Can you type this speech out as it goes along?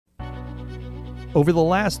Over the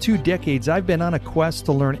last 2 decades, I've been on a quest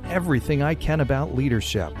to learn everything I can about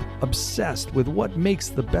leadership, obsessed with what makes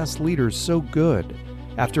the best leaders so good.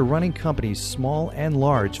 After running companies small and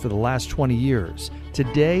large for the last 20 years,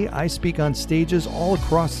 today I speak on stages all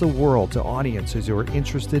across the world to audiences who are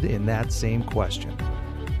interested in that same question.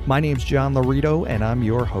 My name's John Laurito, and I'm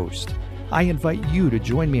your host. I invite you to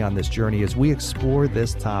join me on this journey as we explore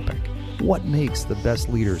this topic. What makes the best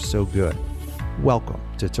leaders so good? Welcome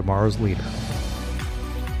to Tomorrow's Leader.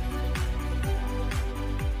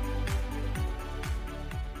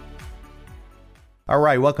 All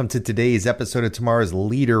right, welcome to today's episode of Tomorrow's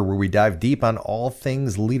Leader, where we dive deep on all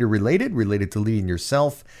things leader related to leading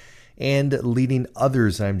yourself and leading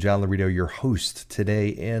others. I'm John Laurito, your host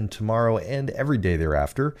today and tomorrow and every day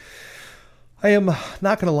thereafter. I am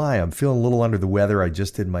not going to lie, I'm feeling a little under the weather. I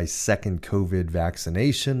just did my second COVID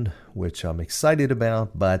vaccination, which I'm excited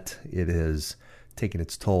about, but it has taken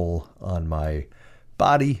its toll on my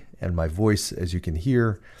body and my voice, as you can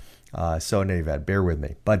hear. So in any event, bear with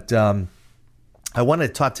me. But I want to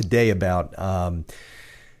talk today about a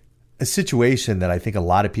situation that I think a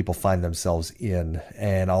lot of people find themselves in,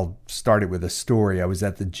 and I'll start it with a story. I was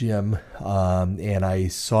at the gym, and I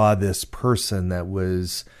saw this person that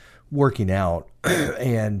was working out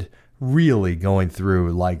and really going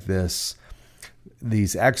through like these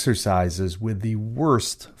exercises with the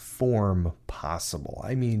worst form possible.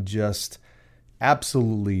 I mean, just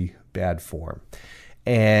absolutely bad form.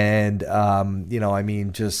 And,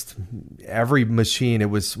 just every machine, it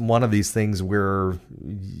was one of these things where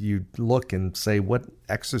you look and say, what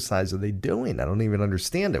exercise are they doing? I don't even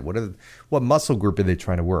understand it. What muscle group are they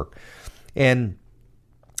trying to work? And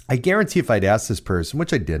I guarantee if I'd asked this person,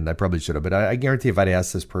 which I didn't, I probably should have, but I guarantee if I'd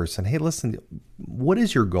asked this person, hey, listen, what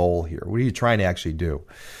is your goal here? What are you trying to actually do?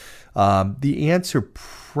 The answer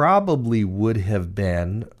probably would have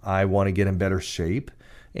been, I want to get in better shape.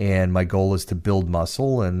 And my goal is to build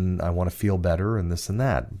muscle, and I want to feel better, and this and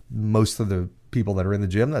that. Most of the people that are in the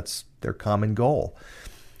gym, that's their common goal.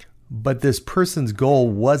 But this person's goal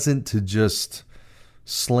wasn't to just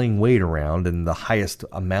sling weight around and the highest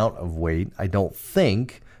amount of weight, I don't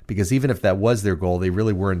think, because even if that was their goal, they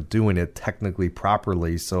really weren't doing it technically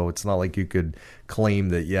properly. So it's not like you could claim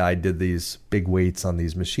that, yeah, I did these big weights on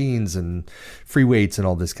these machines and free weights and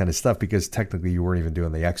all this kind of stuff, because technically you weren't even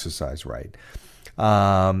doing the exercise right.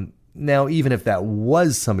 Now, even if that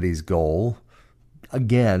was somebody's goal,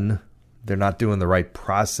 again, they're not doing the right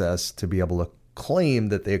process to be able to claim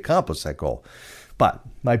that they accomplished that goal. But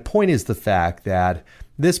my point is the fact that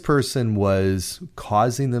this person was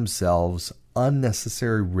causing themselves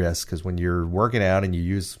unnecessary risk, because when you're working out and you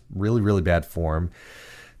use really, really bad form,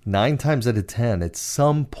 9 times out of 10, at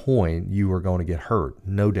some point, you are going to get hurt.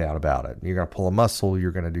 No doubt about it. You're going to pull a muscle.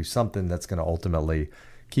 You're going to do something that's going to ultimately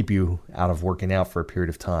keep you out of working out for a period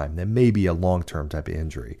of time. That may be a long-term type of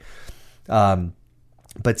injury. But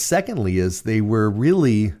secondly is they were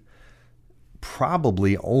really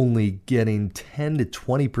probably only getting 10 to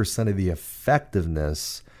 20% of the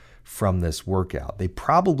effectiveness from this workout. They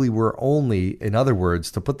probably were only, in other words,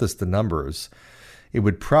 to put this to numbers, it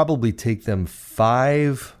would probably take them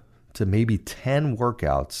 5 to maybe 10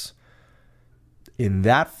 workouts in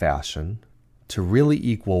that fashion to really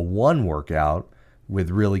equal one workout with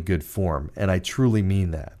really good form. And I truly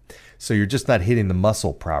mean that. So you're just not hitting the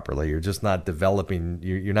muscle properly. You're just not developing,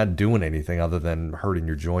 you're not doing anything other than hurting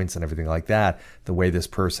your joints and everything like that, the way this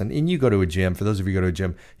person, and you go to a gym, for those of you who go to a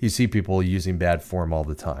gym, you see people using bad form all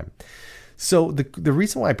the time. So the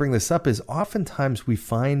reason why I bring this up is oftentimes we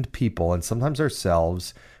find people, and sometimes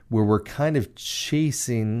ourselves, where we're kind of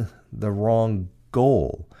chasing the wrong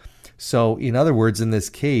goal. So in other words, in this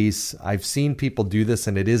case, I've seen people do this,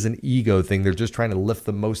 and it is an ego thing. They're just trying to lift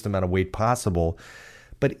the most amount of weight possible.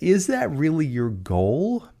 But is that really your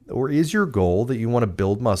goal? Or is your goal that you want to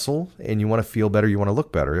build muscle and you want to feel better, you want to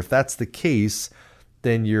look better? If that's the case,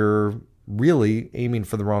 then you're really aiming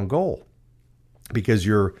for the wrong goal, because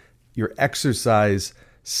your exercise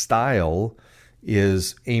style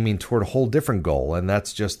is aiming toward a whole different goal, and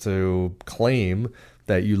that's just to claim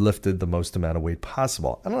that you lifted the most amount of weight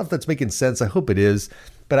possible. I don't know if that's making sense. I hope it is.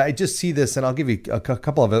 But I just see this, and I'll give you a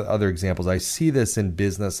couple of other examples. I see this in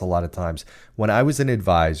business a lot of times. When I was an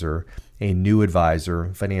advisor, a new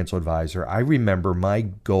advisor, financial advisor, I remember my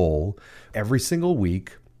goal every single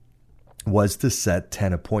week was to set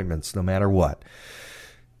 10 appointments, no matter what.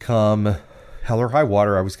 Come hell or high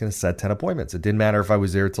water, I was going to set 10 appointments. It didn't matter if I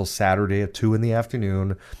was there till Saturday at 2 in the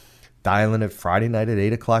afternoon, dialing it Friday night at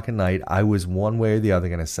 8 o'clock at night. I was one way or the other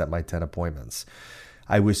going to set my 10 appointments.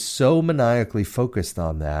 I was so maniacally focused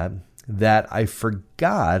on that I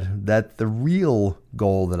forgot that the real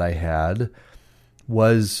goal that I had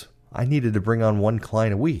was I needed to bring on one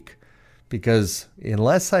client a week, because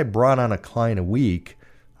unless I brought on a client a week,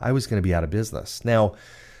 I was going to be out of business. Now,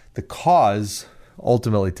 the cause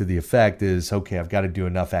ultimately to the effect is, okay, I've got to do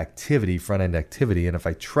enough activity, front-end activity, and if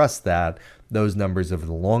I trust that, those numbers over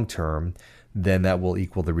the long term, then that will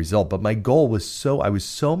equal the result. But my goal was I was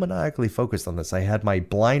so maniacally focused on this. I had my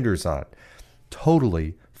blinders on,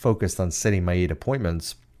 totally focused on setting my 8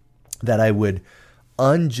 appointments, that I would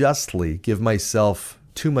unjustly give myself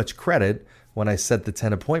too much credit when I set the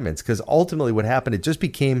 10 appointments. Because ultimately what happened,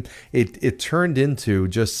 it turned into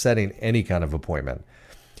just setting any kind of appointment.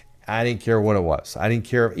 I didn't care what it was. I didn't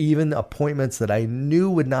care even appointments that I knew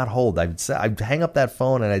would not hold. I'd hang up that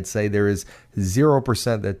phone and I'd say there is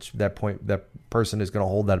 0% that person is going to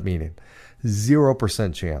hold that meeting.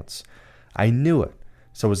 0% chance. I knew it.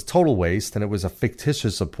 So it was a total waste, and it was a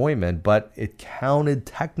fictitious appointment, but it counted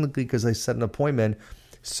technically because I set an appointment.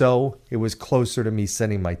 So it was closer to me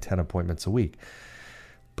setting my 10 appointments a week.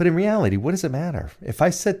 But in reality, what does it matter? If I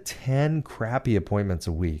set 10 crappy appointments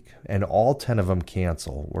a week and all 10 of them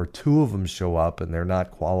cancel, or 2 of them show up and they're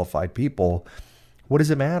not qualified people, what does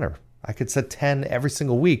it matter? I could set 10 every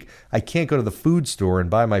single week. I can't go to the food store and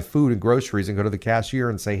buy my food and groceries and go to the cashier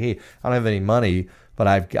and say, hey, I don't have any money, but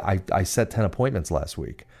I set 10 appointments last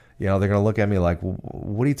week. They're going to look at me like,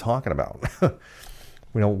 what are you talking about?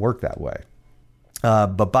 We don't work that way.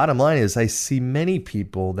 But bottom line is, I see many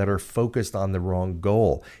people that are focused on the wrong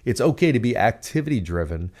goal. It's okay to be activity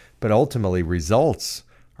driven, but ultimately results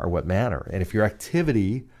are what matter. And if you're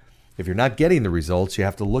not getting the results, you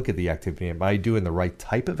have to look at the activity. Am I doing the right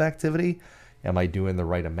type of activity? Am I doing the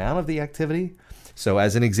right amount of the activity? So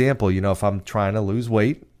as an example, if I'm trying to lose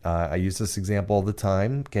weight, I use this example all the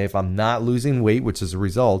time. Okay, if I'm not losing weight, which is a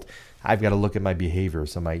result, I've got to look at my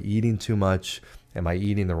behaviors. Am I eating too much? Am I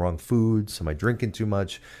eating the wrong foods? Am I drinking too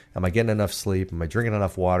much? Am I getting enough sleep? Am I drinking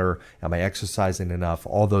enough water? Am I exercising enough?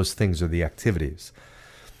 All those things are the activities.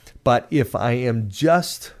 But if I am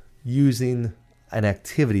just using an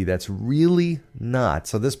activity that's really not,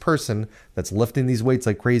 so this person that's lifting these weights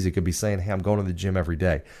like crazy could be saying, hey, I'm going to the gym every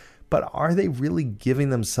day. But are they really giving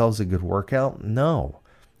themselves a good workout? No.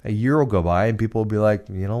 A year will go by and people will be like,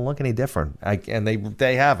 you don't look any different. And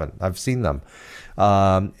they haven't. I've seen them.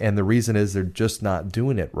 And the reason is they're just not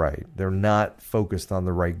doing it right. They're not focused on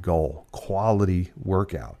the right goal, quality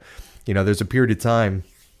workout. There's a period of time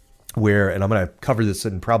where, and I'm going to cover this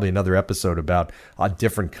in probably another episode about a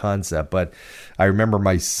different concept, but I remember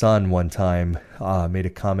my son one time made a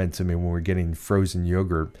comment to me when we were getting frozen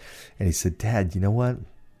yogurt, and he said, Dad, you know what?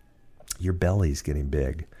 Your belly's getting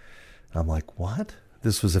big. And I'm like, what?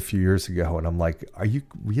 This was a few years ago. And I'm like, are you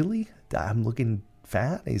really? I'm looking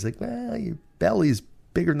fat? And he's like, well, your belly's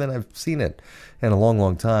bigger than I've seen it in a long,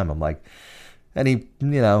 long time. I'm like, and he,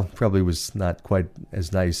 probably was not quite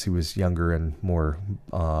as nice. He was younger and more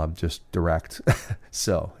just direct.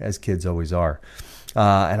 So, as kids always are.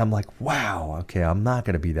 And I'm like, wow, okay, I'm not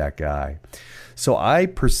going to be that guy. So I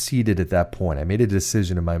proceeded at that point. I made a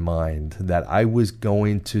decision in my mind that I was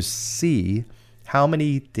going to see how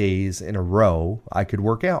many days in a row I could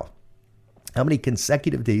work out, how many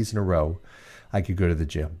consecutive days in a row I could go to the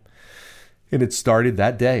gym. And it started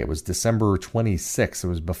that day. It was December 26th. It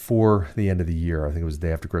was before the end of the year. I think it was the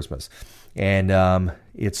day after Christmas. And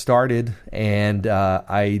it started, and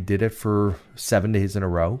I did it for 7 days in a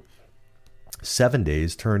row. 7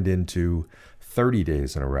 days turned into 30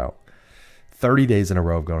 days in a row. 30 days in a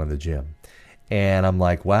row of going to the gym. And I'm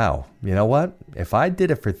like, wow, you know what? If I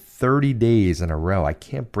did it for 30 days in a row, I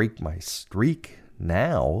can't break my streak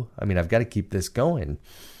now. I mean, I've got to keep this going.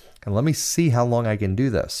 And let me see how long I can do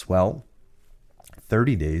this. Well,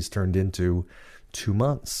 30 days turned into 2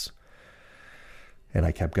 months. And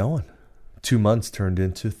I kept going. 2 months turned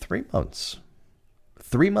into 3 months.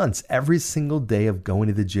 3 months, every single day of going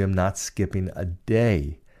to the gym, not skipping a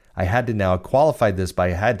day. I had to now qualify this by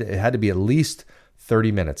it had to be at least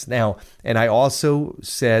 30 minutes. Now, and I also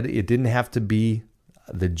said it didn't have to be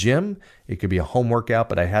the gym. It could be a home workout,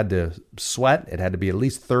 but I had to sweat. It had to be at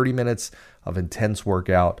least 30 minutes of intense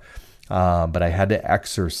workout. But I had to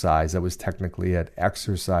exercise. That was technically it.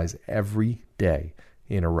 Exercise every day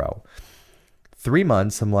in a row. 3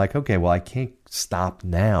 months, I'm like, okay, well, I can't stop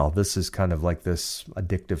now. This is kind of like this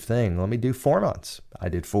addictive thing. Let me do 4 months. I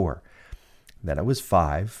did 4. Then it was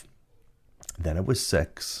 5. Then it was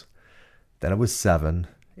 6. Then it was 7.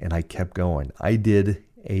 And I kept going. I did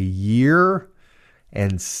a year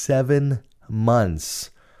and 7 months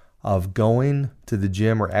of going to the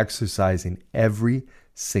gym or exercising every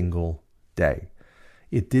single day.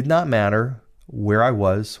 It did not matter where I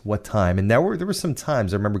was, what time. And there were some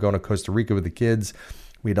times, I remember going to Costa Rica with the kids.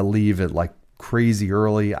 We had to leave at like crazy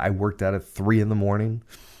early. I worked out at 3 a.m.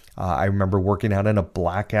 I remember working out in a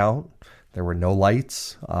blackout. There were no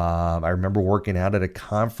lights. I remember working out at a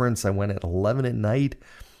conference. I went at 11 at night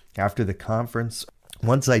after the conference.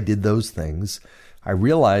 Once I did those things, I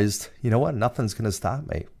realized, you know what, nothing's going to stop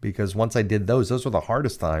me, because once I did those were the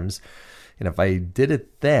hardest times. And if I did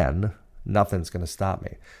it then, nothing's going to stop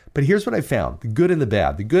me. But here's what I found, the good and the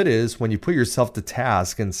bad. The good is when you put yourself to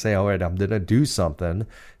task and say, all right, I'm going to do something.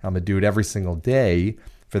 I'm going to do it every single day.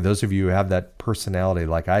 For those of you who have that personality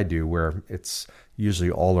like I do, where it's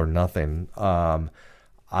usually all or nothing,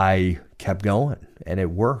 I kept going and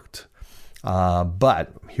it worked.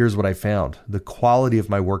 But here's what I found. The quality of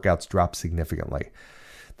my workouts dropped significantly.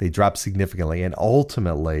 They dropped significantly. And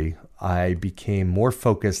ultimately, I became more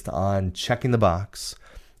focused on checking the box,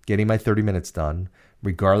 getting my 30 minutes done,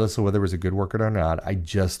 regardless of whether it was a good workout or not. I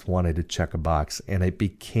just wanted to check a box. And it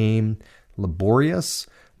became laborious,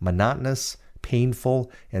 monotonous,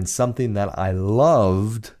 painful, and something that I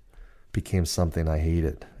loved became something I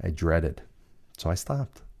hated. I dreaded. So I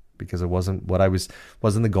stopped, because it wasn't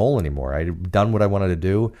the goal anymore. I'd done what I wanted to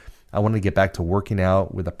do. I wanted to get back to working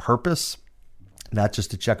out with a purpose, not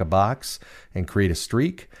just to check a box and create a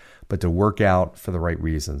streak, but to work out for the right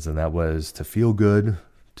reasons. And that was to feel good,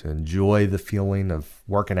 to enjoy the feeling of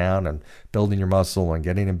working out and building your muscle and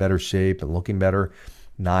getting in better shape and looking better,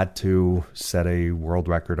 not to set a world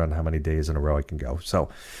record on how many days in a row I can go. So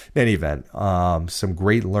in any event, some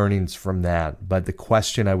great learnings from that. But the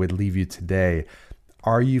question I would leave you today,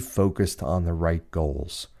 are you focused on the right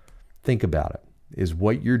goals? Think about it. Is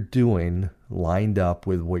what you're doing lined up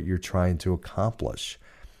with what you're trying to accomplish?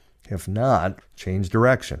 If not, change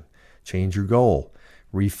direction, change your goal,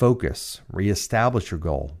 refocus, reestablish your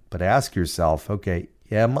goal. But ask yourself, okay,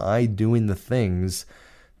 am I doing the things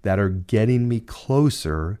that are getting me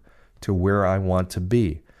closer to where I want to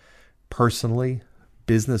be? Personally,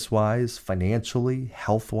 business-wise, financially,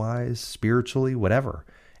 health-wise, spiritually, whatever.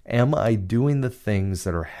 Am I doing the things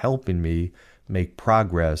that are helping me make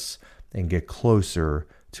progress and get closer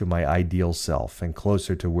to my ideal self and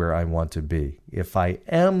closer to where I want to be? If I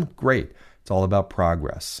am, great. It's all about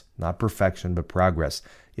progress, not perfection, but progress.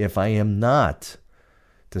 If I am not,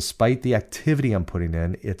 despite the activity I'm putting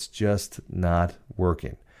in, it's just not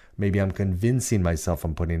working. Maybe I'm convincing myself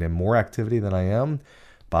I'm putting in more activity than I am.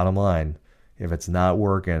 Bottom line, if it's not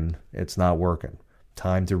working, it's not working.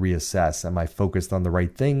 Time to reassess. Am I focused on the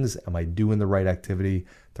right things? Am I doing the right activity,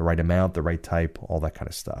 the right amount, the right type, all that kind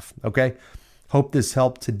of stuff? Okay. Hope this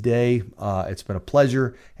helped today. It's been a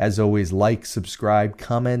pleasure. As always, like, subscribe,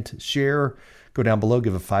 comment, share. Go down below,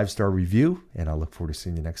 give a 5-star review, and I'll look forward to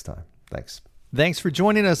seeing you next time. Thanks. Thanks for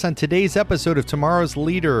joining us on today's episode of Tomorrow's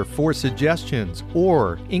Leader. For suggestions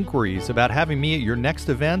or inquiries about having me at your next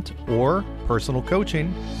event or personal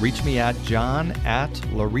coaching, reach me at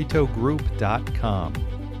john@lauritogroup.com.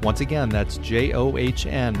 Once again, that's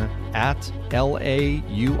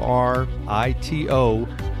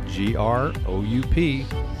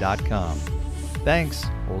JOHN@LAURITOGROUP.com. Thanks.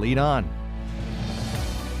 Lead on.